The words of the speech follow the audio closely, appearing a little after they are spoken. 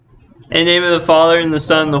In the name of the Father, and the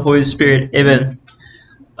Son, and the Holy Spirit. Amen.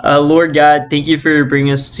 Lord God, thank you for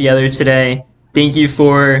bringing us together today. Thank you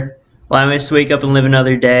for allowing us to wake up and live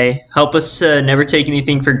another day. Help us to never take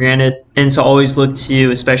anything for granted and to always look to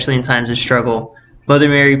you, especially in times of struggle. Mother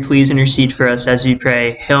Mary, please intercede for us as we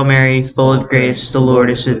pray. Hail Mary, full of grace, the Lord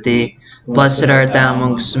is with thee. Blessed art thou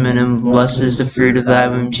amongst women, and blessed is the fruit of thy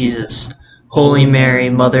womb, Jesus. Holy Mary,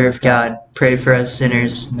 Mother of God, pray for us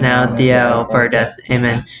sinners, now at the hour of our death.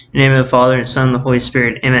 Amen. In the name of the Father, and the Son, and the Holy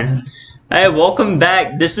Spirit. Amen. Hey, welcome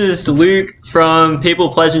back. This is Luke from Papal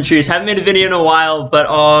Pleasantries. Haven't made a video in a while, but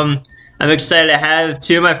I'm excited to have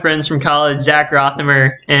two of my friends from college, Zach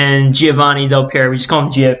Rothammer and Giovanni Del Piero. We just call him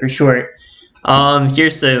Gio for short. Here,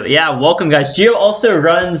 so yeah, welcome guys. Gio also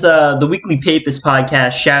runs the Weekly Papist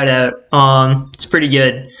podcast. Shout out. It's pretty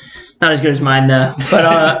good. Not as good as mine though,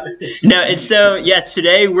 but no. And so yeah,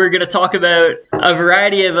 today we're gonna talk about a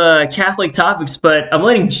variety of Catholic topics. But I'm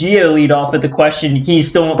letting Gio lead off with the question. He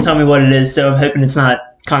still won't tell me what it is, so I'm hoping it's not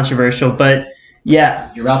controversial. But yeah,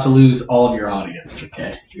 you're about to lose all of your audience.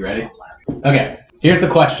 Okay, you ready? Okay, here's the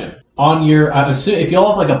question. On your, if you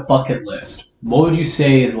all have like a bucket list, what would you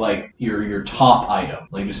say is like your top item?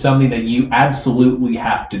 Like just something that you absolutely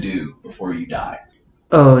have to do before you die.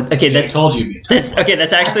 Oh, okay. See, that's I told you. That's okay.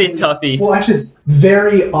 That's actually a toughie. Well, actually,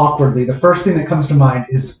 very awkwardly, the first thing that comes to mind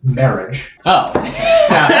is marriage. Oh,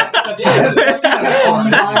 yeah, that's kind of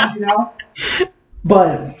On the mind, you know.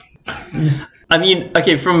 But I mean,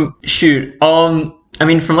 okay. From a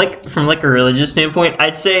religious standpoint,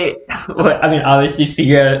 I'd say. Obviously,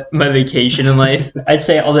 figure out my vacation in life. I'd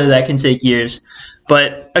say, although that can take years,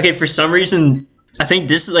 but okay. For some reason, I think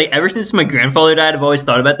this is like ever since my grandfather died, I've always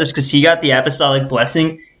thought about this because he got the apostolic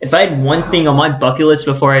blessing. If I had one thing on my bucket list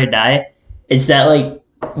before I die, it's that like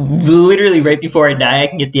literally right before I die, I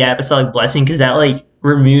can get the apostolic blessing because that like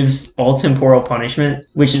removes all temporal punishment,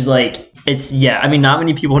 which is like not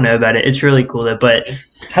many people know about it. It's really cool though. But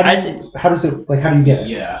how do you get it?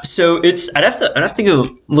 Yeah. So I'd have to go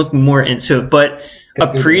look more into it, but. A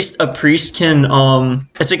priest can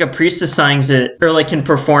it's like a priest assigns it or like can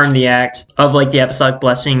perform the act of like the apostolic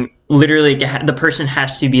blessing. Literally, the person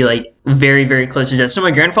has to be like very, very close to death. So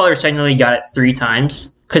my grandfather technically got it 3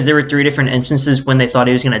 times because there were 3 different instances when they thought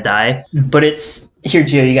he was going to die. But it's here,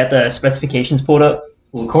 Gio. You got the specifications pulled up.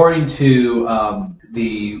 Well, according to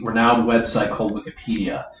the renowned website called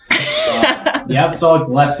Wikipedia, the apostolic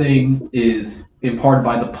blessing is imparted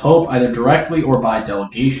by the Pope either directly or by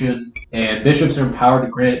delegation, and bishops are empowered to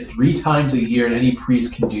grant it 3 times a year, and any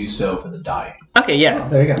priest can do so for the dying. Okay, yeah. Oh,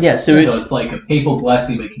 there you go. Yeah, so it's like a papal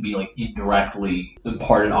blessing, but it can be like indirectly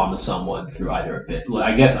imparted onto someone through either a bit. Well,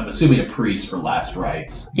 I guess I'm assuming a priest for last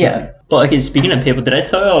rites. Yeah. Well, okay, speaking of papal, did I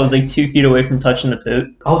tell you I was like 2 feet away from touching the Pope?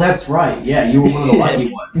 Oh, that's right. Yeah, you were one of the lucky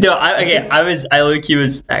ones. No, I low-key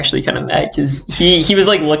was actually kind of mad because he was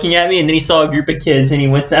like looking at me and then he saw a group of kids and he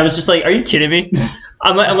went. I was just like, "Are you kidding me?"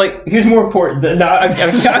 I'm like, who's more important? No, I'm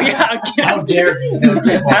How dare you?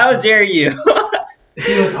 How dare you?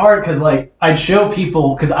 See, it was hard because like I'd show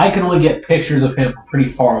people because I can only get pictures of him from pretty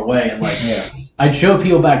far away, and like I'd show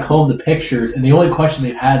people back home the pictures, and the only question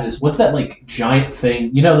they've had is, "What's that like giant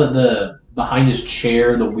thing? You know, the behind his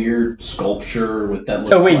chair, the weird sculpture with that."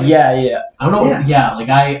 Looks like, yeah. I don't know. Yeah, like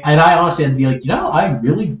I honestly I'd be like, I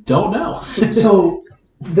really don't know. So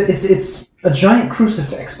it's a giant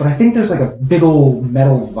crucifix, but I think there's like a big old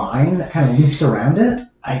metal vine that kind of loops around it.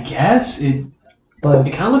 I guess it. But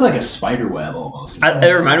it kind of looked like a spider web almost.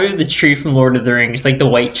 It reminded me of the tree from Lord of the Rings, like the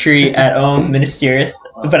white tree at Minas Tirith.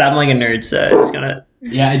 But I'm like a nerd, so it's gonna.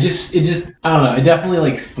 Yeah, it just I don't know. It definitely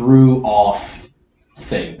like threw off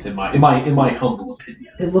things in my humble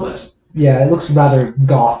opinion. It looks rather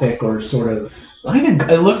gothic or sort of.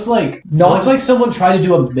 It looks like someone tried to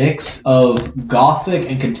do a mix of gothic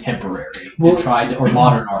and contemporary, or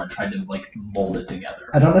modern art, and tried to like mold it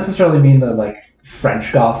together. I don't necessarily mean the like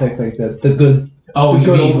French gothic, like the good. Oh,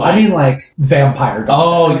 you mean like... I mean like vampire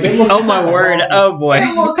gothic. Oh my word! Wonky. Oh boy!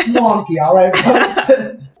 It looks wonky, all right, folks.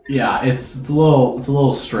 Yeah, it's a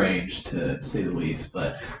little strange to say the least,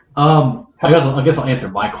 but I guess I'll answer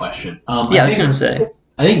my question. I was gonna say.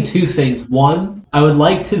 I think 2 things. One, I would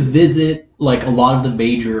like to visit like a lot of the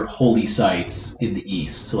major holy sites in the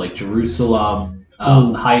East, so like Jerusalem,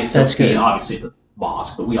 Hagia Sophia. Obviously, it's a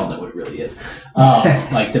mosque, but we all know what it really is.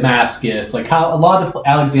 Like Damascus, like how a lot of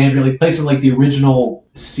Alexandria, like places where like the original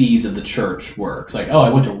sees of the church works. Like, I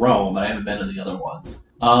went to Rome, but I haven't been to the other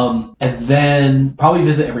ones. And then probably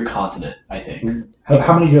visit every continent. I think.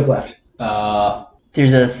 How many do you have left?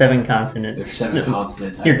 There's 7 continents. There's 7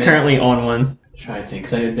 continents. You're currently on one. I'm trying to think,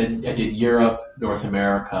 because I did Europe, North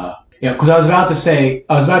America, Yeah, because I was about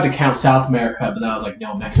to count South America, but then I was like,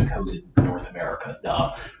 no, Mexico's in North America, duh.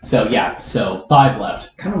 So yeah, so 5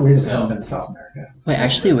 left. Kind of weird that I haven't been to South America.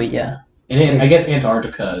 Wait, yeah. And I guess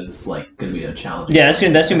Antarctica is like going to be a challenge. Yeah, that's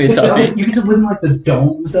gonna be a tough one. You get to live in like the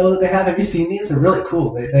domes though that they have. Have you seen these? They're really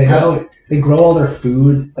cool. They have they grow all their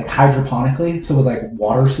food like hydroponically, so with like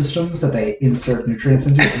water systems that they insert nutrients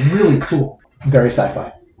into. It's really cool. Very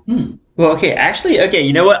sci-fi. Well, okay, actually,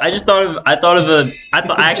 you know what? I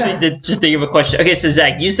actually did just think of a question. Okay, so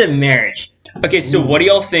Zach, you said marriage. Okay, so what do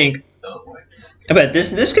y'all think about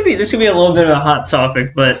this? This could be a little bit of a hot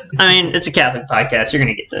topic, but I mean, it's a Catholic podcast. You're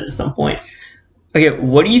gonna get to it at some point. Okay,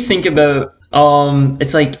 what do you think about?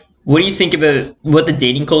 What do you think about what the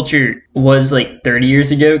dating culture was like 30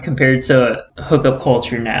 years ago compared to hookup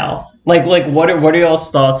culture now? Like what are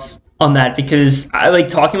y'all's thoughts on that? Because I like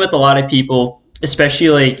talking with a lot of people, especially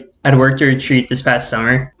like. I'd worked a retreat this past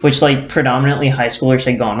summer, which like predominantly high schoolers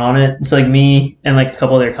had gone on it. It's like me and like a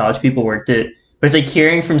couple other college people worked it. But it's like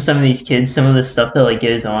hearing from some of these kids, some of the stuff that like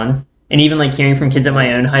goes on. And even like hearing from kids at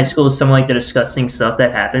my own high school, some of like the disgusting stuff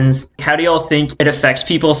that happens. How do y'all think it affects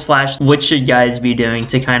people / what should guys be doing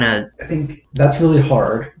to kind of... I think that's really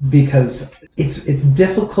hard because it's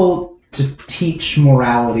difficult to teach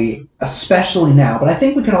morality, especially now. But I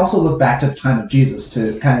think we can also look back to the time of Jesus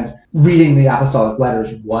to kind of reading the apostolic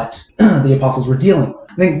letters, what the apostles were dealing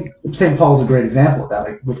with. I think St. Paul is a great example of that,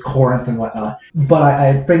 like with Corinth and whatnot. But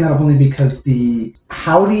I bring that up only because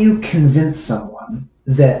how do you convince someone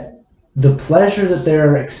that the pleasure that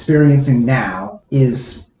they're experiencing now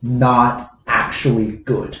is not actually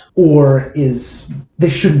good, or they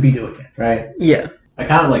shouldn't be doing it, right? Yeah.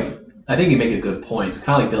 I think you make a good point. It's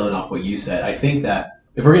kind of like building off what you said. I think that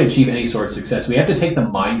if we're going to achieve any sort of success, we have to take the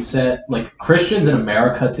mindset, like Christians in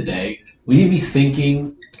America today, we need to be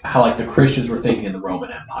thinking how like the Christians were thinking in the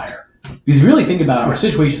Roman Empire. Because really think about it, our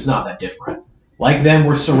situation is not that different. Like them,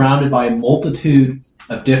 we're surrounded by a multitude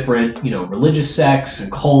of different, religious sects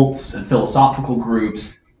and cults and philosophical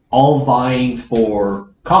groups, all vying for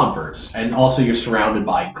converts. And also you're surrounded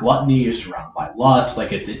by gluttony, you're surrounded by lust,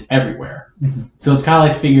 like it's everywhere. Mm-hmm. So it's kind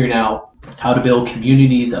of like figuring out how to build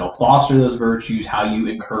communities that'll foster those virtues, how you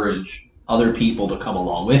encourage other people to come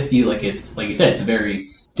along with you. Like it's, like you said, it's a very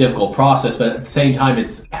difficult process, but at the same time,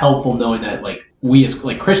 it's helpful knowing that like we as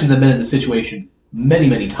like Christians have been in this situation many,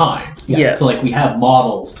 many times. Yeah. So like we have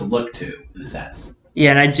models to look to in a sense.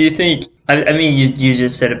 Yeah, and I do think, I mean, you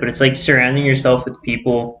just said it, but it's like surrounding yourself with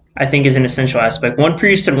people, I think is an essential aspect. One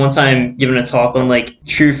priest had one time given a talk on like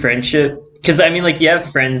true friendship. Because I mean, like you have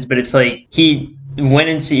friends, but it's like he went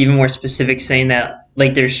into even more specific saying that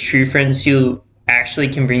like there's true friends who actually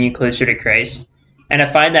can bring you closer to Christ. And I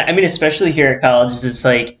find that, I mean, especially here at colleges, it's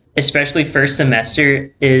like, especially first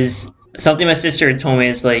semester is something my sister had told me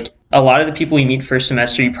is like a lot of the people you meet first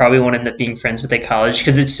semester, you probably won't end up being friends with at college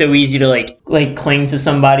because it's so easy to like cling to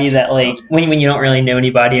somebody that like when you don't really know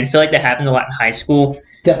anybody. And I feel like that happened a lot in high school.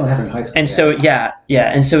 Definitely happened in high school. And so, yeah.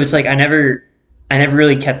 And so it's like I never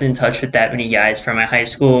really kept in touch with that many guys from my high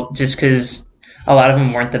school just because a lot of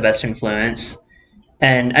them weren't the best influence.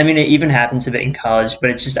 And I mean, it even happens a bit in college, but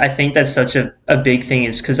it's just, I think that's such a big thing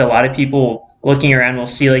is because a lot of people looking around will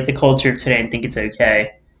see like the culture of today and think it's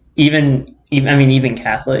okay. Even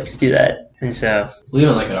Catholics do that. And so. Well,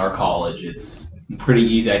 even like at our college, it's pretty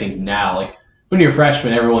easy, I think now, like when you're a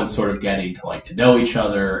freshman, everyone's sort of getting to like to know each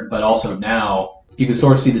other, but also now you can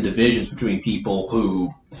sort of see the divisions between people who,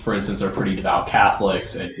 for instance, are pretty devout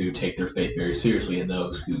Catholics and who take their faith very seriously and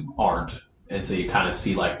those who aren't. And so you kind of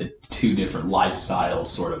see like the two different lifestyles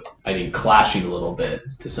sort of, I think, clashing a little bit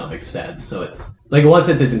to some extent. So it's like in one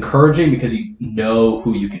sense it's encouraging because you know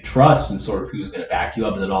who you can trust and sort of who's going to back you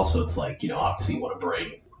up. And then also it's like, obviously you want to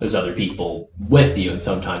bring those other people with you. And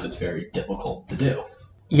sometimes it's very difficult to do.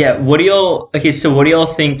 Yeah. What do y'all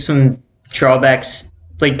think some drawbacks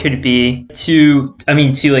like could be to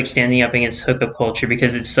like standing up against hookup culture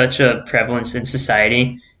because it's such a prevalence in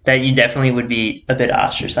society that you definitely would be a bit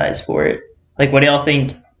ostracized for it? Like, what do y'all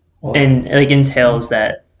think entails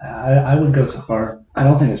that? I would go so far. I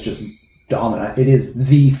don't think it's just dominant. It is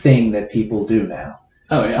the thing that people do now.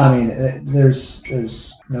 Oh, yeah. I mean,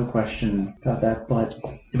 there's no question about that, but...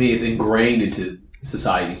 I mean, it's ingrained into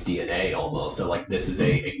society's DNA almost. So, like, this is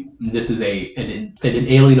an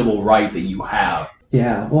inalienable right that you have.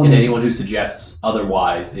 Yeah. Well, and anyone who suggests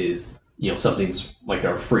otherwise is... something's like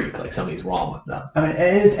they're a freak, like something's wrong with them. I mean,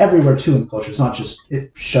 it's everywhere too in the culture. It's not just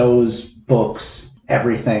shows, books,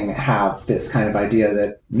 everything have this kind of idea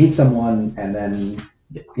that meet someone and then,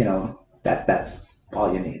 that's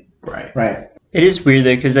all you need. Right. Right. It is weird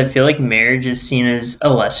though, because I feel like marriage is seen as a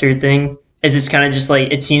lesser thing. As it's kind of just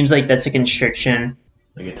like, it seems like that's a constriction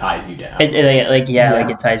Like it ties you down. Like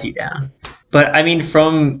it ties you down. But I mean,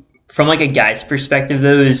 from like a guy's perspective,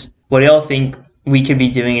 though, what do y'all think we could be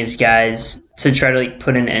doing as guys to try to like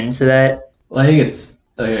put an end to that? Well, I think it's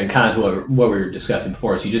kind of what we were discussing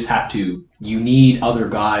before. So you need other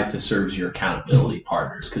guys to serve as your accountability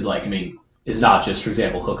partners. Because like, I mean, it's not just, for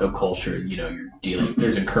example, hookup culture. You know,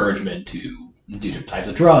 there's encouragement to do different types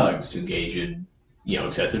of drugs, to engage in, you know,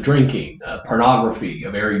 excessive drinking, pornography, a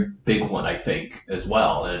very big one, I think, as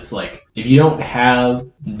well. And it's like, if you don't have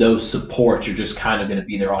those supports, you're just kind of going to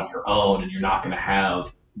be there on your own, and you're not going to have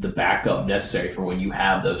the backup necessary for when you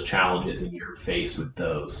have those challenges and you're faced with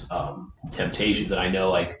those temptations. And I know,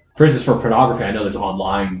 like, for instance, for pornography, I know there's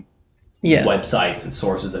online websites and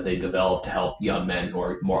sources that they develop to help young men who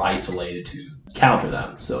are more isolated to counter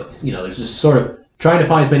them. So it's, you know, there's just sort of trying to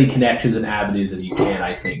find as many connections and avenues as you can,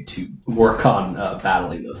 I think, to work on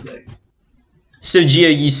battling those things. So,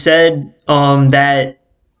 Gio, you said that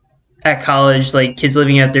at college, like, kids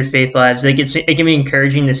living out their faith lives, like, it can be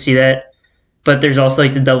encouraging to see that, but there's also,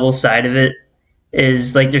 like, the double side of it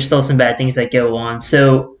is, like, there's still some bad things that go on.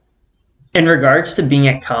 So, in regards to being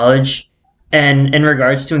at college and in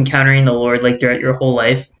regards to encountering the Lord, like, throughout your whole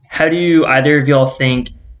life, how do you either of y'all think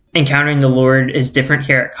encountering the Lord is different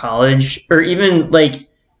here at college, or even like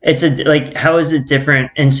how is it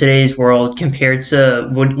different in today's world compared to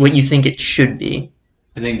what you think it should be?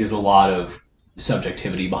 I think there's a lot of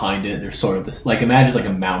subjectivity behind it. There's sort of this, like, imagine like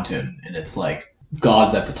a mountain, and it's like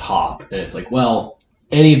God's at the top, and it's like, well,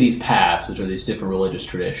 any of these paths, which are these different religious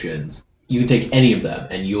traditions, you can take any of them,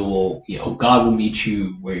 and God will meet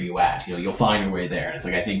you where you at. You know, you'll find your way there. And it's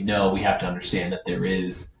like, I think, no, we have to understand that there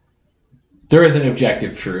is an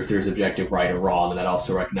objective truth, there's objective right or wrong, and that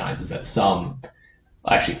also recognizes that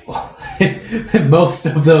most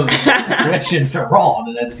of those traditions are wrong,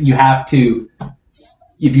 and that's, you have to,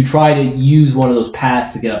 if you try to use one of those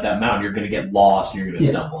paths to get up that mountain, you're going to get lost, and you're going to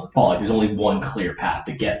stumble and fall. Like, there's only one clear path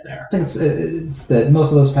to get there. I think it's that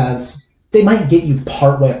most of those paths, they might get you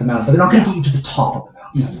part way up the mountain, but they're not going to get you to the top of the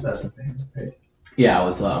mountain. That's the thing, right? Yeah, it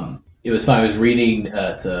was fun. I was reading it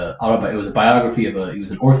was a biography of he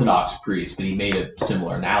was an Orthodox priest, but he made a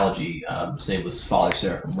similar analogy. His name was Father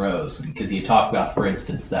Seraphim Rose, because he had talked about, for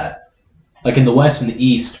instance, that like in the West and the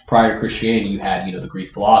East, prior to Christianity, you had, you know, the Greek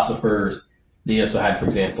philosophers. Then you also had, for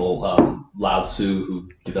example, Lao Tzu, who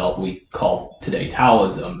developed what we call today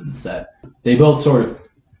Taoism, and it's that they both sort of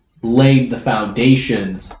laid the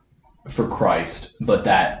foundations for Christ, but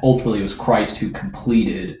that ultimately it was Christ who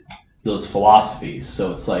completed those philosophies.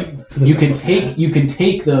 So it's like you can take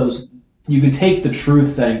the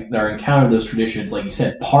truths that are encountered in those traditions, like you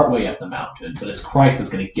said, partway up the mountain, but it's Christ that's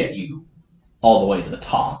going to get you all the way to the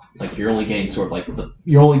top. Like, you're only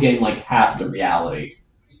getting like half the reality.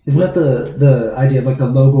 Isn't that the idea of like the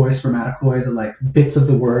logoi spermaticoi, the like bits of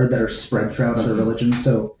the word that are spread throughout other religions?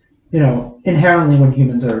 So, you know, inherently when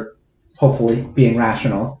humans are hopefully being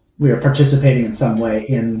rational, we are participating in some way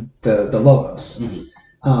in the logos. Mm-hmm.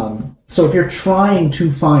 So if you're trying to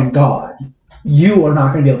find God, you are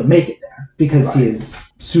not going to be able to make it there, because he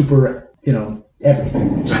is super, you know,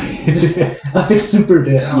 everything. Just affixed super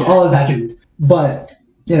to all his attributes. But,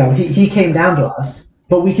 you know, he came down to us,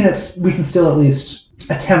 but we can still at least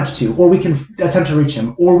attempt to, or we can attempt to reach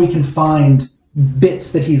him, or we can find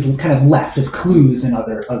bits that he's kind of left as clues in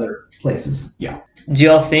other places. Yeah. Do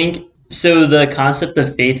y'all think, so the concept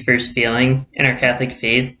of faith versus feeling in our Catholic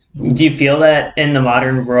faith, do you feel that in the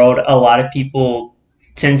modern world, a lot of people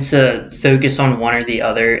tend to focus on one or the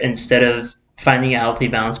other instead of finding a healthy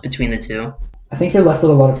balance between the two? I think you're left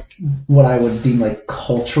with a lot of what I would deem like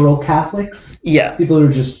cultural Catholics. Yeah. People who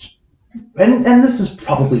are just, and this is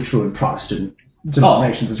probably true in Protestant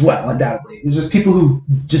denominations as well, undoubtedly. There's just people who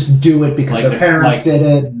just do it because their parents did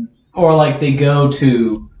it. Or like they go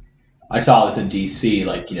to, I saw this in DC,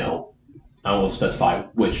 like, you know, I won't specify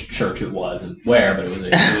which church it was and where, but it was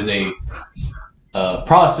a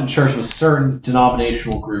Protestant church with a certain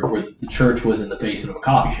denominational group where the church was in the basement of a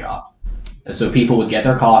coffee shop. And so people would get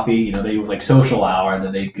their coffee, you know, it was like social hour, and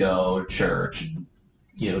then they'd go to church and,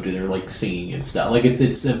 you know, do their like singing and stuff. Like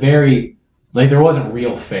it's a very, like, there wasn't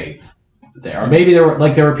real faith there. Or maybe there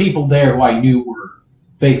were people there who I knew were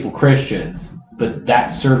faithful Christians, but that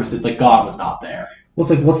service, like, God was not there. Well, it's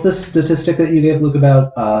like, what's the statistic that you gave, Luke,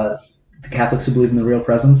 about the Catholics who believe in the real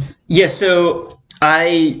presence? Yeah, so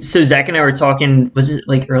Zach and I were talking, was it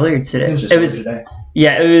like earlier today? It was just today.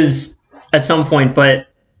 Yeah, it was at some point, but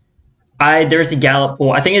there was a Gallup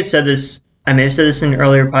poll. I think I may have said this in an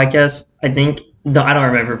earlier podcast, I think. No, I don't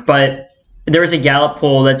remember, but there was a Gallup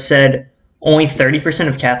poll that said only 30%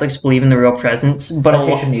 of Catholics believe in the real presence. But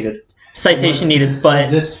citation needed. citation needed. But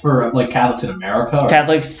is this for like Catholics in America? Or?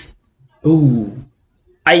 Catholics. Ooh.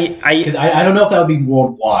 Because I don't know if that would be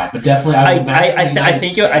worldwide, but definitely I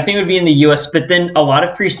think it would be in the U.S. But then a lot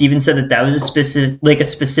of priests even said that was a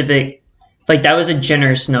specific, like that was a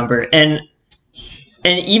generous number, and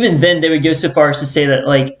even then they would go so far as to say that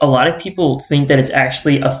like a lot of people think that it's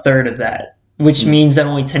actually a third of that, which means that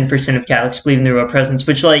only 10% of Catholics believe in the real presence.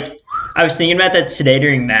 Which like I was thinking about that today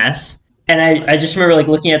during Mass, and I just remember like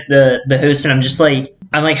looking at the host, and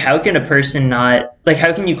I'm like, how can a person not, like,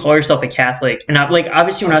 how can you call yourself a Catholic? And not, like,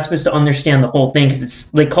 obviously we're not supposed to understand the whole thing because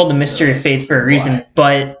it's, like, called the mystery of faith for a reason. Right.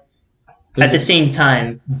 But at the same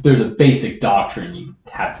time... There's a basic doctrine you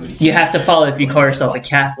have to adhere. You have to follow if you call yourself a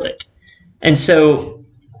Catholic. And so,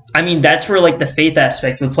 I mean, that's where, like, the faith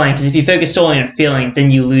aspect would play. Because if you focus solely on feeling,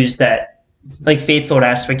 then you lose that, like, faith-filled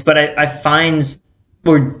aspect. But I find...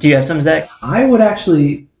 Or do you have some, Zach? I would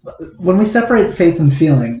actually... When we separate faith and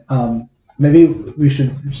feeling... maybe we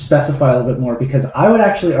should specify a little bit more, because I would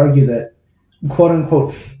actually argue that, quote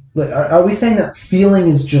unquote, are we saying that feeling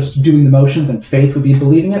is just doing the motions and faith would be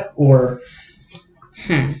believing it, or?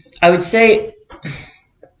 I would say,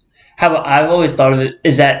 how I've always thought of it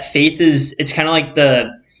is that faith it's kind of like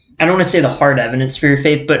I don't want to say the hard evidence for your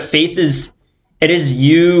faith, but faith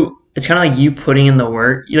it's kind of like you putting in the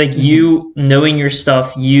work, like you knowing your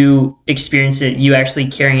stuff, you experience it, you actually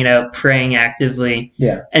carrying it out, praying actively.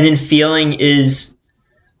 Yeah. And then feeling is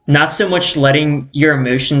not so much letting your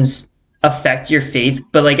emotions affect your faith,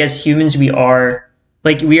 but like as humans, we are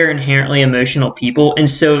inherently emotional people. And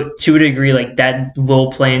so to a degree, like that will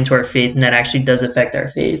play into our faith, and that actually does affect our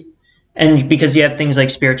faith. And because you have things like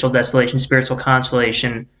spiritual desolation, spiritual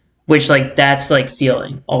consolation, which, like, that's, like,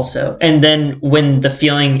 feeling also. And then when the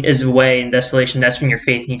feeling is away in desolation, that's when your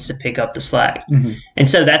faith needs to pick up the slack. Mm-hmm. And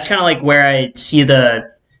so that's kind of, like, where I see the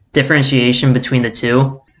differentiation between the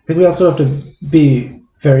two. I think we also have to be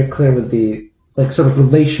very clear with the, like, sort of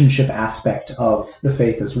relationship aspect of the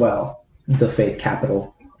faith as well. The faith,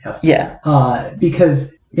 capital F. Yeah.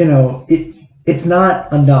 Because, you know, it's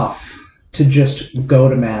not enough to just go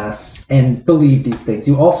to Mass and believe these things.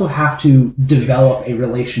 You also have to develop a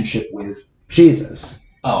relationship with Jesus.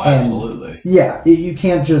 Oh, absolutely. And, yeah, you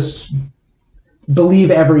can't just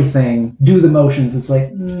believe everything, do the motions. It's like...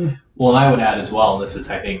 Well, and I would add as well, and this is,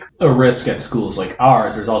 I think, a risk at schools like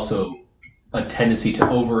ours, there's also a tendency to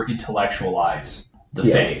over-intellectualize the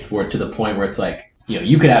faith, where to the point where it's like, you know,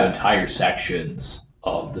 you could have entire sections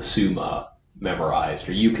of the Summa memorized,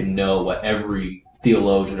 or you can know what every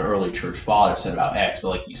theologian or early church father said about X, but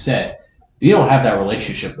like you said, if you don't have that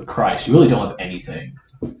relationship with Christ, you really don't have anything.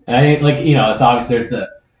 And I think, like, you know, it's obvious there's the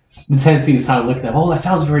tendency to kind of look at that, oh, that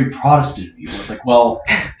sounds very Protestant of you. It's like, well,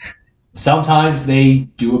 sometimes they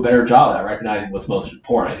do a better job at recognizing what's most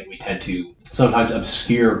important. I think we tend to sometimes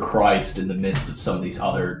obscure Christ in the midst of some of these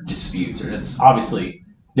other disputes. And it's obviously,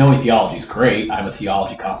 knowing theology is great. I'm a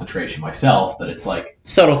theology concentration myself, but it's like...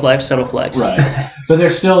 Subtle flex. Right. But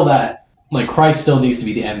there's still that, like, Christ still needs to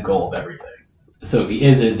be the end goal of everything. So if he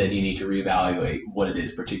isn't, then you need to reevaluate what it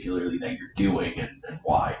is particularly that you're doing and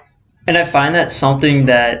why. And I find that something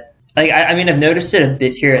that, like, I mean, I've noticed it a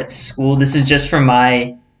bit here at school. This is just from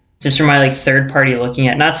my like third party looking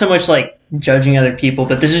at, not so much like judging other people,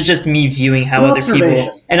 but this is just me viewing how other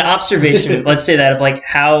people, an observation, let's say that, of like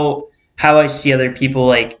how I see other people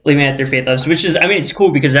like living out their faith lives, which is, I mean, it's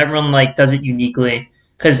cool because everyone like does it uniquely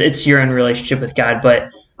because it's your own relationship with God. But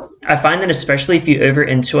I find that especially if you if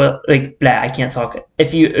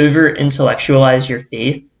you over intellectualize your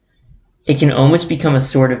faith, it can almost become a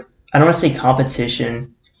sort of, I don't want to say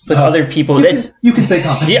competition with other people. You can say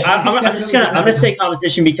competition. Yeah, I'm gonna say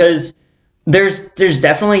competition because there's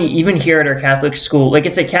definitely, even here at our Catholic school, like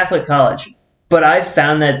it's a Catholic college, but I've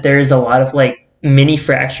found that there's a lot of like mini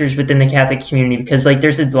fractures within the Catholic community because like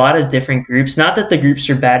there's a lot of different groups. Not that the groups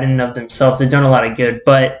are bad in and of themselves; they've done a lot of good,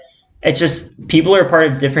 but it's just people are part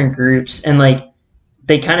of different groups and like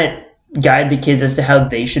they kind of guide the kids as to how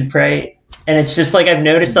they should pray. And it's just like I've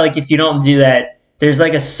noticed like if you don't do that, there's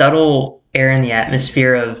like a subtle air in the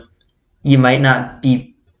atmosphere of you might not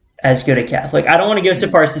be as good a Catholic. I don't want to go so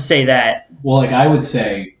far as to say that. Well, like I would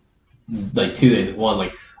say like 2 days. One,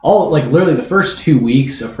 like all like literally the first 2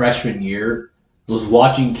 weeks of freshman year was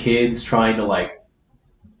watching kids trying to like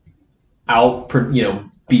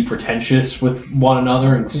be pretentious with one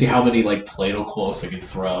another and see how many like Play-Doh quotes they could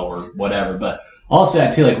throw or whatever. But also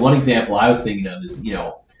too, like one example I was thinking of is, you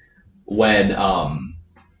know, when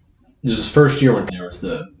this was first year when there was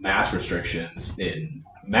the mask restrictions in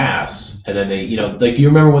Mass, and then they, you know, like, do you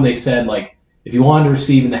remember when they said like if you wanted to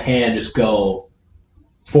receive in the hand, just go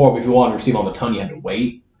forward, but if you wanted to receive on the tongue, you had to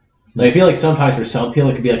wait? Like, I feel like sometimes for some people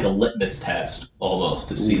it could be like a litmus test almost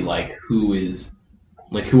to see like who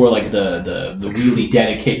are like the really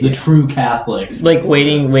dedicated, the true Catholics. Like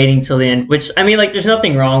waiting till the end. Which I mean, like, there's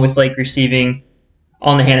nothing wrong with like receiving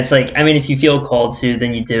on the hand. It's like, I mean, if you feel called to,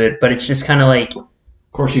 then you do it. But it's just kind of like.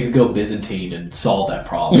 Of course, you could go Byzantine and solve that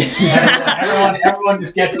problem. everyone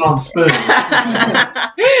just gets it on spoons.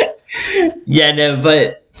 Yeah, no,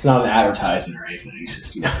 but it's not an advertisement or anything. It's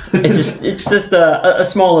just, you know, it's just a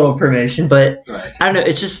small little promotion. But right. I don't know.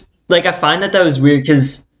 It's just like I find that was weird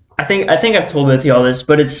because I think I've told both of y'all this,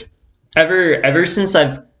 but it's ever since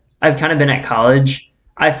I've kind of been at college,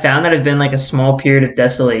 I found that I've been like a small period of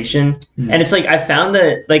desolation, and it's like I found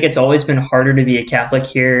that like it's always been harder to be a Catholic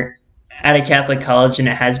here at a Catholic college than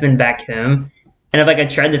it has been back home, and I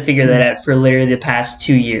tried to figure that out for literally the past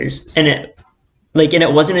 2 years, and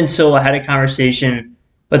it wasn't until I had a conversation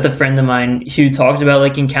with a friend of mine who talked about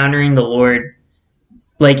like encountering the Lord,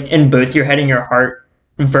 like in both your head and your heart,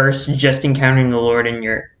 versus just encountering the Lord in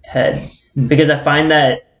your head, because I find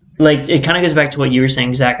that. Like, it kind of goes back to what you were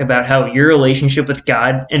saying, Zach, about how your relationship with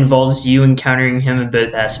God involves you encountering him in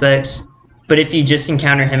both aspects. But if you just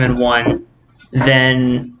encounter him in one,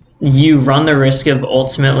 then you run the risk of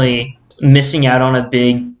ultimately missing out on a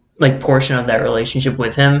big, like, portion of that relationship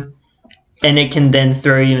with him. And it can then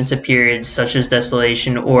throw you into periods such as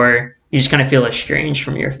desolation, or you just kind of feel estranged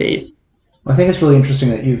from your faith. I think it's really interesting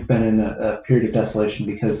that you've been in a period of desolation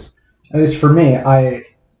because, at least for me, I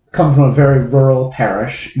come from a very rural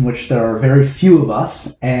parish in which there are very few of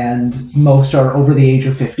us, and most are over the age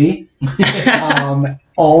of 50.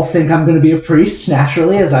 All think I'm going to be a priest,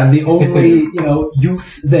 naturally, as I'm the only,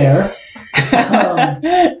 youth there.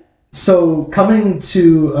 So coming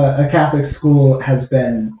to a Catholic school has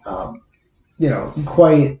been,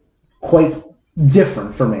 quite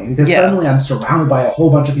different for me, because suddenly I'm surrounded by a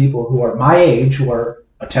whole bunch of people who are my age, who are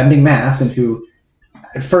attending Mass, and who,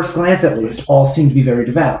 at first glance at least, all seem to be very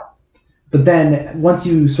devout. But then once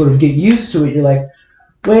you sort of get used to it, you're like,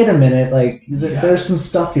 wait a minute, like there's some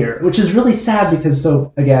stuff here, which is really sad because,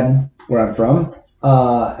 so again, where I'm from,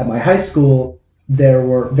 at my high school, there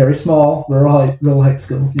were very small, rural high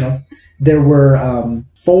school, there were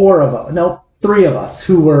 3 of us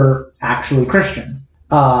who were actually Christian,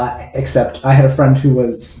 except I had a friend who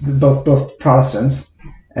was both Protestants,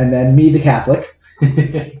 and then me, the Catholic.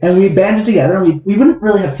 And we banded together, and we wouldn't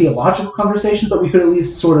really have theological conversations, but we could at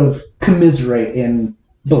least sort of commiserate in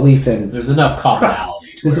belief in There's enough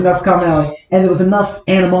commonality. There's enough commonality, and there was enough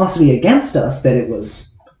animosity against us that it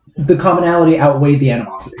was, the commonality outweighed the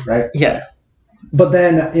animosity, right? Yeah. But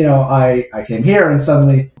then, I came here, and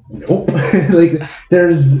suddenly, nope. Like,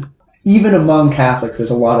 there's, even among Catholics,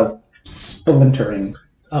 there's a lot of splintering.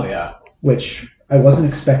 Oh, yeah. Which I wasn't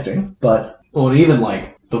expecting, but... Well, even,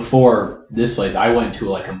 like, before this place, I went to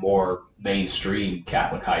like a more mainstream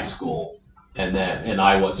Catholic high school, and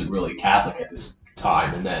I wasn't really Catholic at this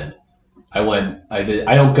time. And then I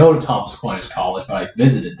don't go to Thomas Aquinas College, but I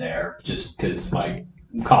visited there just because my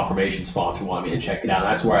confirmation sponsor wanted me to check it out.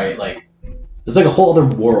 And that's where it's like a whole other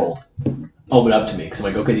world opened up to me, because I'm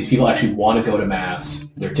like, okay, these people actually want to go to Mass.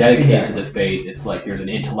 They're dedicated to the faith. It's like there's an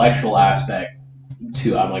intellectual aspect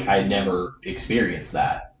to. I'm like, I had never experienced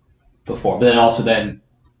that before. But then also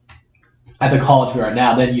at the college we are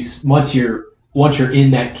now, then once you're in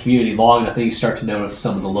that community long enough, then you start to notice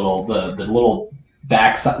some of the little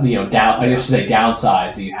backside,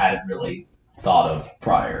 downsides that you hadn't really thought of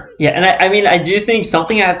prior. Yeah, and I do think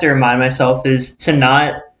something I have to remind myself is to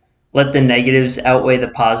not let the negatives outweigh the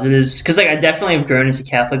positives, because I definitely have grown as a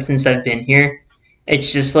Catholic since I've been here.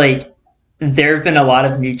 It's just like there have been a lot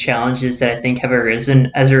of new challenges that I think have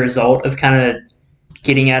arisen as a result of kind of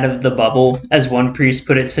getting out of the bubble, as one priest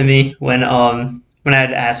put it to me when I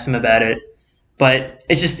had asked him about it. But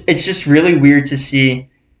it's just really weird to see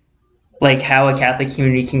like how a Catholic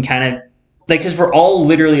community can kind of because we're all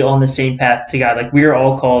literally on the same path to God. Like, we are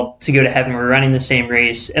all called to go to heaven. We're running the same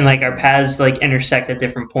race, and like our paths like intersect at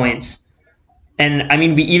different points. And I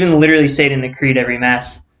mean, we even literally say it in the creed every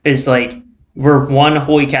Mass is like we're one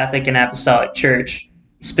Holy Catholic and Apostolic Church,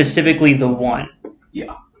 specifically the one.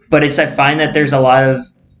 Yeah. But I find that there's a lot of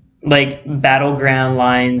like battleground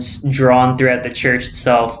lines drawn throughout the church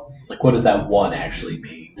itself. Like, what does that one actually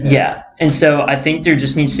mean? Yeah. And so I think there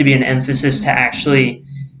just needs to be an emphasis to actually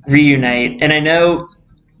reunite. And I know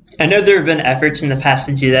there have been efforts in the past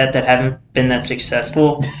to do that haven't been that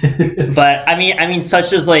successful. But I mean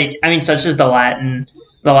such as the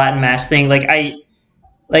Latin Mass thing.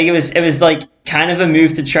 It was like kind of a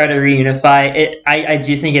move to try to reunify it. I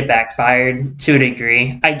do think it backfired to a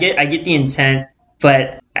degree. I get the intent,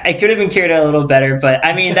 but I could have been carried out a little better, but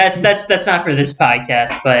I mean that's not for this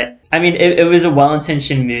podcast. But I mean it was a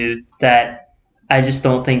well-intentioned move that I just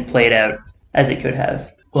don't think played out as it could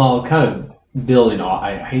have. Well, kind of building off.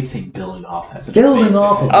 I hate saying building off. That's such Building a basic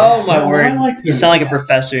off thing. of Oh my No, word! I like to- You sound like a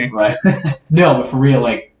professor. Right. No, but for real,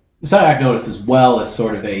 like something I've noticed as well as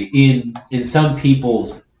sort of in some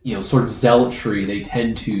people's sort of zealotry, they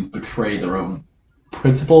tend to betray their own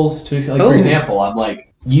principles to like for example, I'm like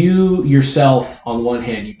you yourself on one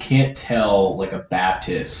hand you can't tell like a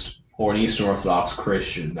Baptist or an Eastern Orthodox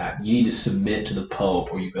Christian that you need to submit to the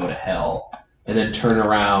Pope or you go to hell, and then turn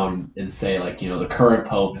around and say like the current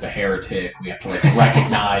Pope is a heretic, we have to like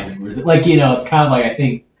recognize and like it's kind of like I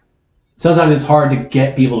think sometimes it's hard to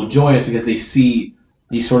get people to join us because they see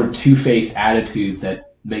these sort of two-faced attitudes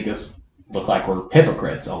that make us look like we're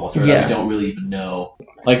hypocrites almost, or that we don't really even know.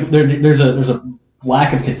 Like there's a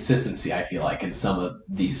lack of consistency, I feel like, in some of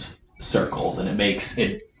these circles, and it makes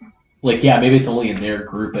it like maybe it's only in their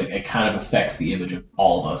group, but it kind of affects the image of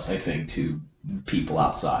all of us, I think, to people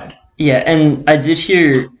outside. Yeah, and I did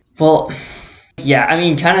hear. Well, yeah, I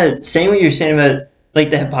mean, kind of saying what you're saying about like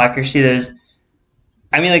the hypocrisy.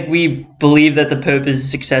 I mean, like we believe that the Pope is the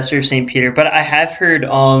successor of St. Peter, but I have heard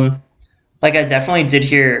like I definitely did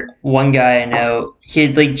hear one guy I know, he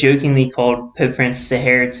had like jokingly called Pope Francis a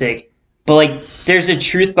heretic, but like there's a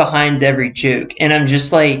truth behind every joke, and I'm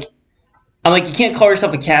like, you can't call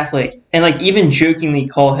yourself a Catholic and like even jokingly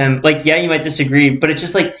call him like, yeah, you might disagree, but it's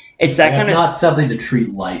just like it's that kind of, it's not something to treat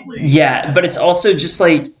lightly. Yeah, but it's also just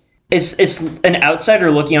like it's an outsider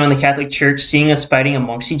looking on the Catholic Church, seeing us fighting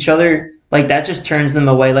amongst each other, like that just turns them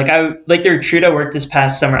away. Like their retreat I worked this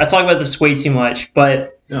past summer. I talk about this way too much,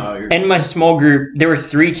 but in my small group there were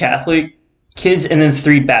 3 Catholic kids and then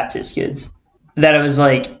 3 Baptist kids that I was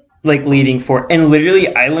like leading for, and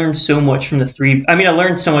literally I learned so much from the 3. I mean, I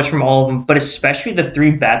learned so much from all of them, but especially the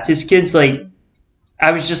 3 Baptist kids. Like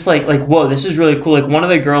I was just like whoa, this is really cool. Like one of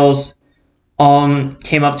the girls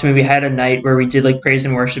came up to me. We had a night where we did like praise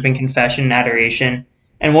and worship and confession and adoration,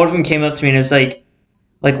 and one of them came up to me and was like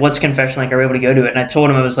what's confession like? Are we able to go to it? And I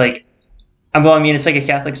told him, I was like, well, I mean, it's like a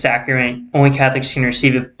Catholic sacrament. Only Catholics can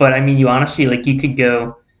receive it. But I mean, you honestly, like, you could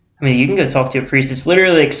go. I mean, you can go talk to a priest. It's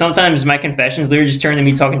literally like sometimes my confessions literally just turn to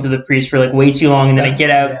me talking to the priest for like way too long, and then I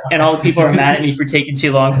get out and all the people are mad at me for taking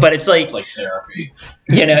too long. But it's like therapy.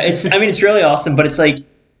 It's really awesome. But it's like,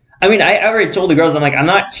 I mean, I already told the girls, I'm like, I'm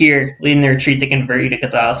not here leading the retreat to convert you to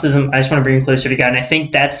Catholicism. I just want to bring you closer to God. And I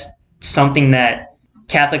think that's something that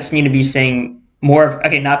Catholics need to be saying more of.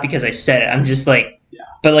 Okay, not because I said it. I'm just like,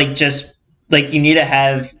 but like just like you need to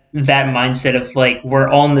have that mindset of like we're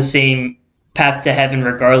all on the same path to heaven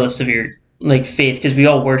regardless of your like faith, because we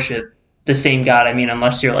all worship the same God. I mean,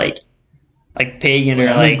 unless you're like pagan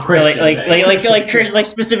or like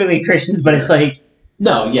specifically Christians, but it's like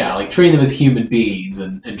like treating them as human beings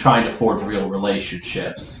and trying to forge real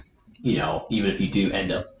relationships. Even if you do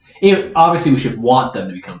end up, obviously we should want them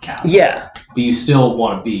to become Catholic. Yeah, but you still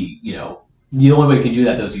want to be, the only way you can do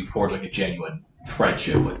that though is you forge like a genuine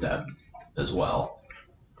friendship with them as well.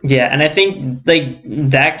 Yeah, and I think like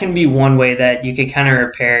that can be one way that you could kind of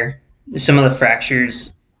repair some of the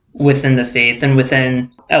fractures within the faith and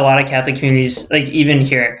within a lot of Catholic communities. Like even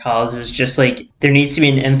here at college, is just like there needs to be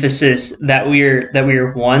an emphasis that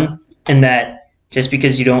we're one, and that just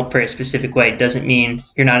because you don't pray a specific way doesn't mean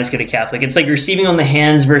you're not as good a Catholic. It's like receiving on the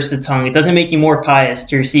hands versus the tongue. It doesn't make you more pious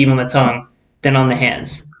to receive on the tongue than on the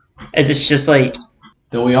hands, as it's just like.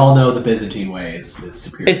 Though we all know the Byzantine way is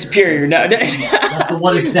superior. It's superior. That's the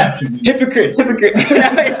one exception. Hypocrite. No,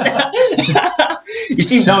 it's not. You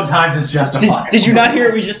see, sometimes it's justified. Did you not hear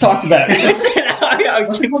what we just talked about?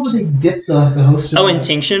 What's it called when they dip the host?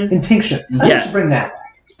 Intinction? Intinction. I think we should bring that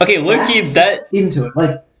back. Okay, Loki, that into it.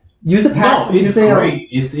 Like, use a pack. No, it's great.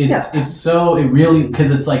 It really,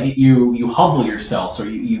 because it's like you humble yourself, so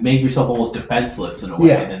you make yourself almost defenseless in a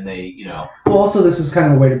way, and then they, Well, also, this is kind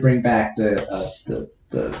of the way to bring back the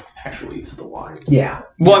actual use of the wine. Yeah.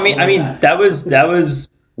 Well, I mean, that was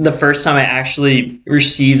the first time I actually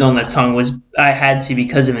received on the tongue. Was I had to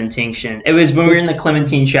because of intinction. It was when we were in the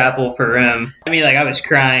Clementine Chapel for Rome. I mean, like I was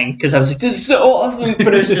crying because I was like, "This is so awesome!"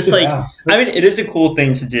 But it was just like, I mean, it is a cool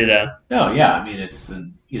thing to do, though. Oh yeah, I mean, it's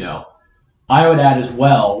I would add as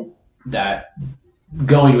well that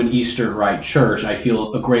going to an Eastern Rite church, I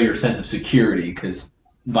feel a greater sense of security because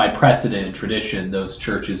by precedent and tradition, those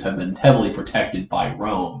churches have been heavily protected by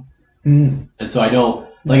Rome. And so I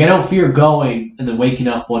don't fear going and then waking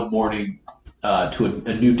up one morning to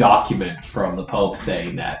a new document from the Pope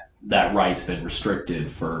saying that rite's been restricted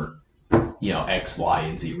for X, Y,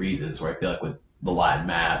 and Z reasons. Where I feel like with the Latin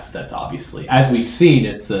Mass, that's obviously, as we've seen,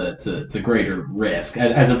 it's a greater risk.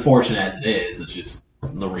 As unfortunate as it is, it's just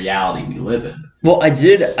the reality we live in. Well, I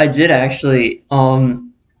did actually.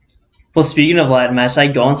 Well, speaking of Latin Mass,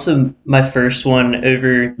 I'd gone to my first one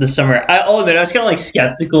over the summer. I'll admit, I was kind of like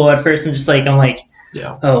skeptical at first. I'm like,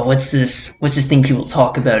 yeah. Oh, what's this thing people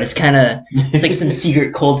talk about? It's like some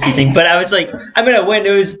secret culty thing. But I was like, I went.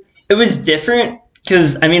 It was different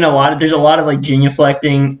because there's a lot of like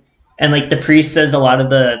genuflecting, and like the priest says a lot of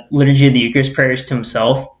the liturgy of the Eucharist prayers to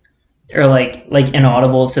himself, or like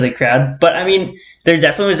inaudible to the crowd. But there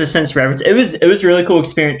definitely was a sense of reverence. It was a really cool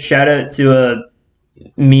experience. Shout out to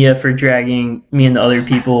Mia for dragging me and the other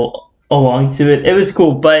people along to it. It was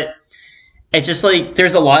cool, but it's just like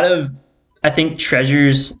there's a lot of, I think,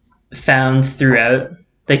 treasures found throughout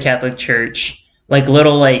the Catholic Church, like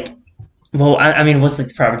little what's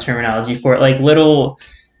the proper terminology for it? Like little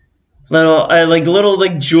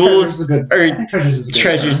jewels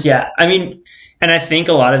treasures. Yeah, and I think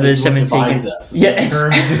a lot of this have been taken. Yeah,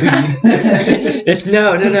 it's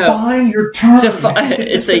no. Define your terms.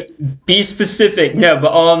 It's like be specific. No,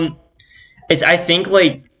 but I think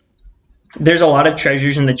like there's a lot of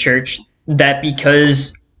treasures in the church that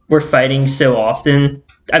because we're fighting so often.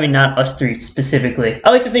 Not us three specifically. I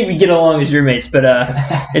like to think we get along as roommates, but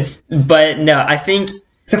no, I think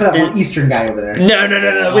except for that one Eastern guy over there.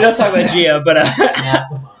 No. We don't talk about Gio, but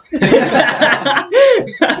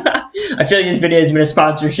I feel like this video has been a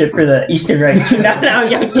sponsorship for the Eastern Rite. No, I'm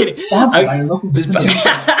just kidding. Sponsored by your local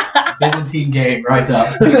Byzantine game, rise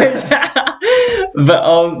up. But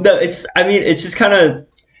no, it's just kind of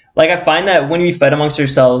like I find that when we fight amongst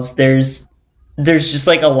ourselves, there's just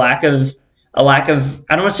like a lack of I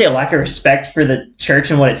don't want to say a lack of respect for the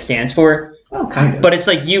church and what it stands for. Well, kind of. But it's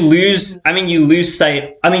like you lose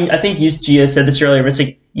sight. I think Gio said this earlier, but it's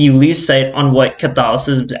like you lose sight on what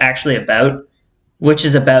Catholicism is actually about, which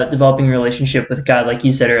is about developing a relationship with God, like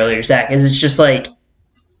you said earlier, Zach. Is it's just like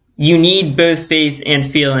you need both faith and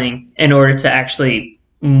feeling in order to actually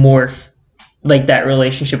morph like that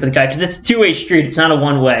relationship with God, because it's a two-way street. It's not a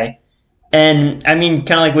one-way. And kind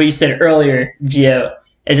of like what you said earlier, Gio,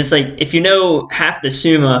 is it's like if you know half the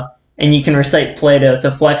Summa and you can recite Plato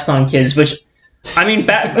to flex on kids, which from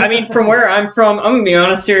where I'm from, I'm gonna be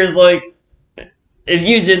honest here, is like if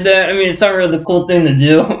you did that, it's not really the cool thing to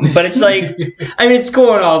do, but it's like it's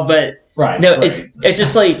cool and all, but it's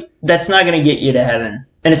just like that's not gonna get you to heaven,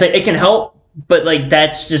 and it's like it can help, but like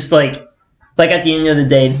that's just like at the end of the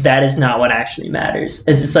day, that is not what actually matters.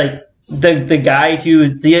 It's just like the guy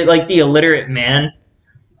who's the illiterate man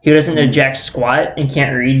who doesn't know jack squat and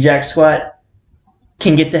can't read jack squat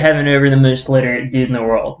can get to heaven over the most literate dude in the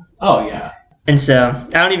world. Oh, yeah. And so, I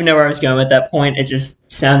don't even know where I was going with that point. It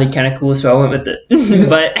just sounded kind of cool, so I went with it.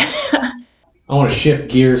 But I want to shift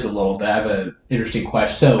gears a little bit. I have an interesting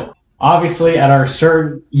question. So, obviously, at our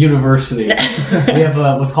CERN university, we have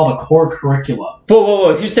what's called a core curriculum.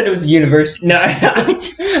 Whoa. Who said it was a university? No.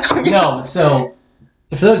 No, so,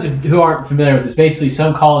 for those who aren't familiar with this, basically,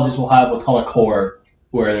 some colleges will have what's called a core,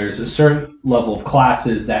 where there's a certain level of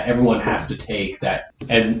classes that everyone has to take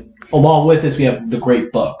and along with this we have the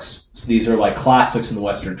great books. So these are like classics in the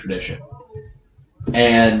Western tradition.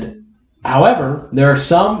 And however, there are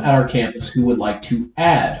some at our campus who would like to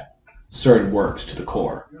add certain works to the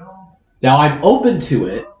core. Now I'm open to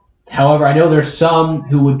it. However, I know there's some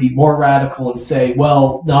who would be more radical and say,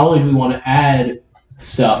 well, not only do we want to add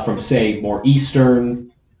stuff from, say, more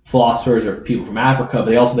Eastern philosophers or people from Africa,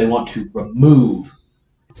 but they want to remove.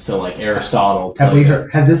 So, like Aristotle.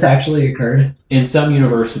 Has this actually occurred? In some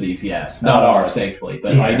universities, yes. Not ours, thankfully.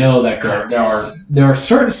 But I know that there are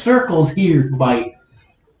certain circles here who might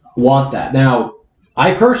want that. Now,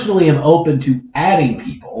 I personally am open to adding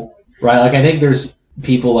people, right? Like, I think there's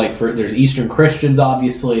people there's Eastern Christians,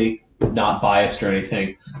 obviously, not biased or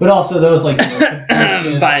anything, but also those like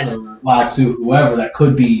Confucius or Lao Tzu, whoever, that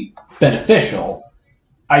could be beneficial.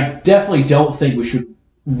 I definitely don't think we should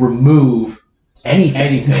remove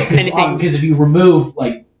anything. Because if you remove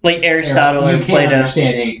like Aristotle you and can't Plato,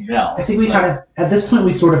 understand anything else. I think we kind of at this point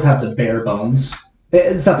we sort of have the bare bones.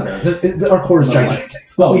 It's not the bare bones. Our core is gigantic.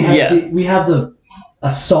 Well, we have a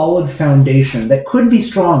solid foundation that could be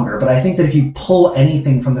stronger, but I think that if you pull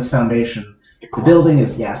anything from this foundation, the building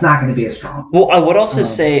is it's not going to be as strong. Well, I would also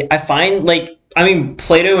say I find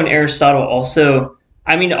Plato and Aristotle also.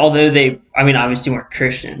 Although they obviously weren't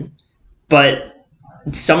Christian, but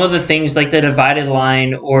some of the things like the divided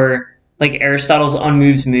line or like Aristotle's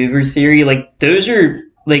unmoved mover theory, like those are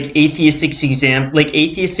like atheistic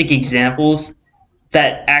examples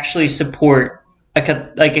that actually support a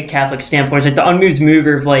Catholic standpoint. It's like the unmoved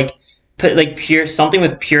mover of put pure something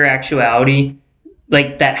with pure actuality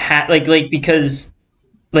like that because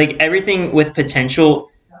like everything with potential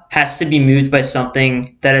has to be moved by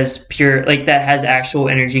something that is pure, like that has actual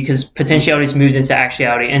energy, because potentiality is moved into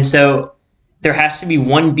actuality. And so there has to be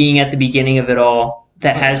one being at the beginning of it all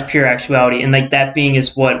that has pure actuality. And like that being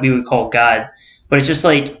is what we would call God. But it's just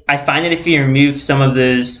like, I find that if you remove some of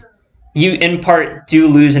those, you in part do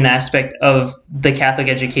lose an aspect of the Catholic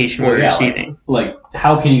education we're receiving. Like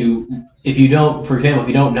how can you, if you don't, for example, if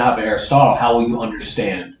you don't have Aristotle, how will you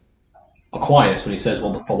understand Aquinas when he says,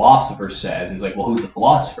 well, the philosopher says, he's like, well, who's the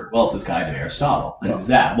philosopher? Well, it's this guy named Aristotle. And who's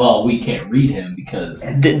that? Well, we can't read him because...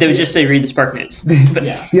 They would just say, read the SparkNotes.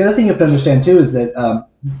 The other thing you have to understand, too, is that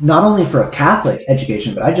not only for a Catholic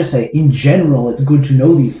education, but I just say, in general, it's good to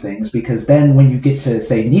know these things, because then when you get to,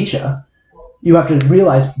 say, Nietzsche, you have to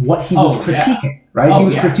realize what he was critiquing, right? He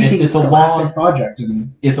was critiquing the Scholastic project.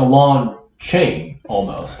 And it's a long chain,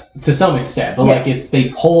 almost, to some extent. But, like, they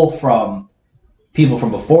pull from people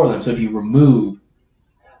from before them. So if you remove,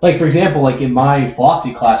 like, for example, like in my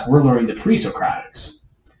philosophy class, we're learning the pre-Socratics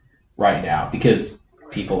right now, because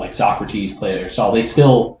people like Socrates, Plato,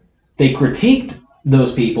 Aristotle, they critiqued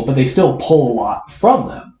those people, but they still pull a lot from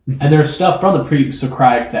them. And there's stuff from the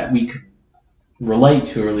pre-Socratics that we could relate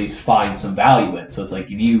to, or at least find some value in. So it's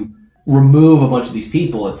like, if you remove a bunch of these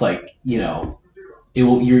people, it's like, you know,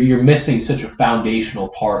 you're missing such a foundational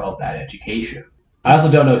part of that education. I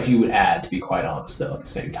also don't know if you would add, to be quite honest, though, at the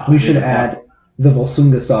same time. We should add the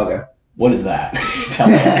Volsunga Saga. What is that? Tell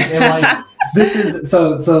me. This is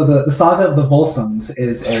so the Saga of the Volsungs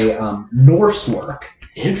is a Norse work.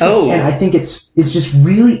 Interesting. And I think it's just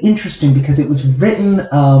really interesting because it was written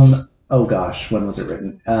when was it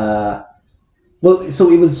written? Well,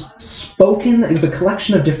 so it was spoken. It was a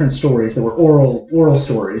collection of different stories that were oral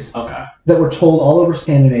stories. Okay. That were told all over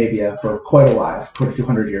Scandinavia for quite a while, quite a few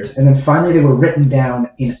hundred years, and then finally they were written down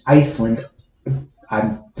in Iceland.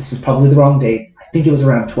 This is probably the wrong date. I think it was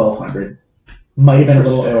around 1200. Might have been a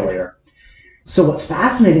little earlier. So what's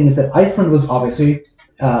fascinating is that Iceland was obviously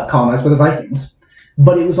colonized by the Vikings,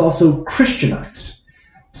 but it was also Christianized.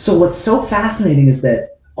 So what's so fascinating is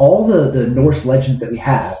that all the Norse legends that we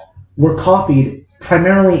have were copied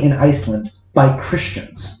primarily in Iceland by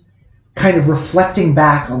Christians, kind of reflecting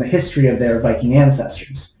back on the history of their Viking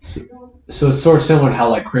ancestors. So it's sort of similar to how,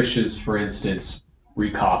 like, Christians, for instance,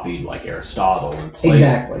 recopied, like, Aristotle and Plato.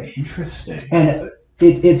 Exactly. Interesting. And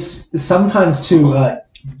it's sometimes, too,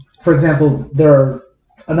 for example, there are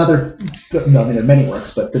there are many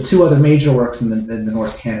works, but the two other major works in the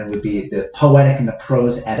Norse canon would be the Poetic and the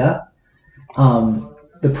Prose Edda.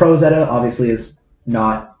 The Prose Edda, obviously, is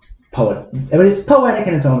not poet. I mean, it's poetic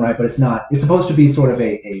in its own right, but it's not. It's supposed to be sort of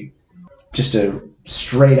just a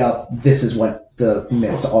straight up, this is what the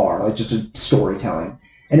myths are, like just a storytelling.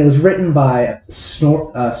 And it was written by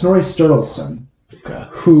Snorri Sturluson,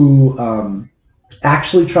 who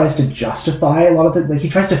actually tries to justify a lot of he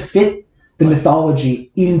tries to fit the mythology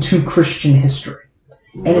into Christian history.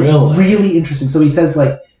 And it's really interesting. So he says,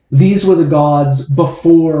 like, these were the gods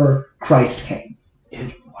before Christ came.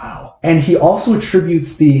 Wow. And he also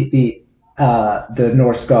attributes the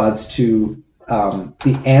Norse gods to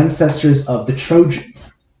the ancestors of the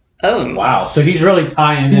Trojans. Oh, wow! So he's really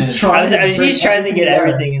tying in. He's trying to get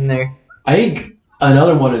everything in there. I think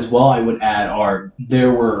another one as well I would add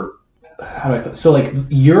so like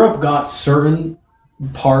Europe got certain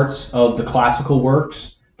parts of the classical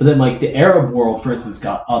works, but then like the Arab world, for instance,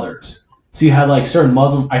 got others. So you had like certain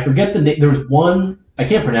Muslim. I forget the name. There's one. I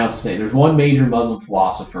can't pronounce his name. There's one major Muslim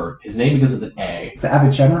philosopher. His name begins with an A. Is it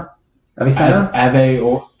Avicenna?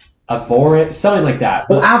 Averroes, something like that.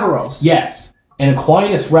 Well, Averroes. Yes. And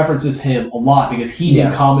Aquinas references him a lot because he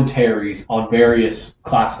did commentaries on various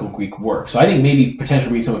classical Greek works. So I think maybe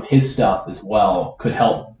potentially read some of his stuff as well could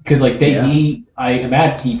help. Because like I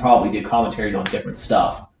imagine he probably did commentaries on different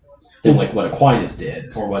stuff than like what Aquinas did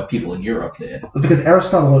or what people in Europe did. Because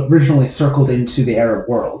Aristotle originally circled into the Arab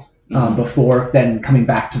world before then coming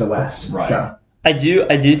back to the West. Right. So. I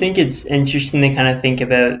do think it's interesting to kind of think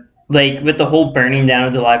about, like, with the whole burning down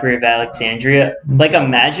of the Library of Alexandria, like,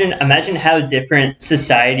 imagine how different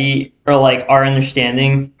society or, like, our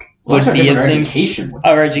understanding would be of things. Education.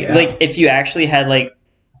 Like, if you actually had, like,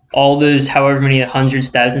 all those however many hundreds,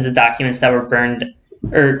 thousands of documents that were burned,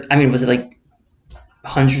 or, I mean, was it, like,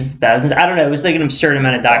 hundreds of thousands? I don't know. It was, like, an absurd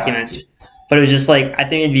amount of documents. But it was just, like, I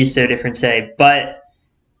think it'd be so different today. But,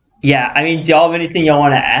 yeah, I mean, do y'all have anything y'all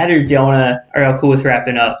want to add, or are y'all cool with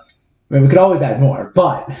wrapping up? I mean, we could always add more,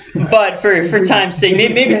 but for time's sake,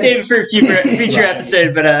 maybe save it for a future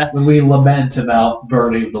episode. But when we lament about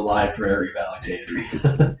burning the Library of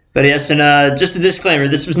Alexandria. But yes, and just a disclaimer: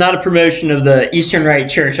 this was not a promotion of the Eastern Rite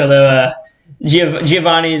Church, although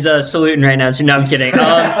Giovanni's saluting right now, so no, I'm kidding.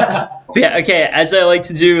 But yeah, okay, as I like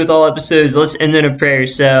to do with all episodes, let's end in a prayer.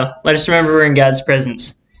 So let us remember we're in God's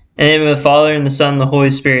presence. In the name of the Father, and the Son, and the Holy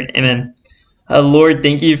Spirit. Amen. Lord,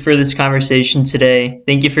 thank you for this conversation today.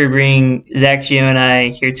 Thank you for bringing Zach, Gio, and I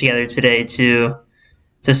here together today to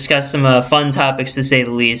discuss some fun topics, to say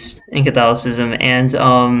the least, in Catholicism. And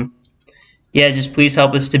yeah, just please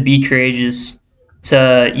help us to be courageous,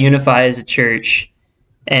 to unify as a church,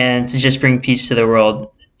 and to just bring peace to the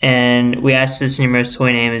world. And we ask this in your most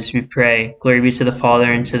holy name as we pray. Glory be to the Father,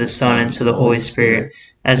 and to the Son, and to the Holy Spirit,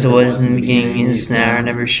 as it was in the beginning, is now, and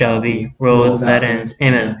ever shall be, world without end.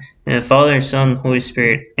 Amen. And the Father, Son, and Holy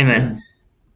Spirit. Amen.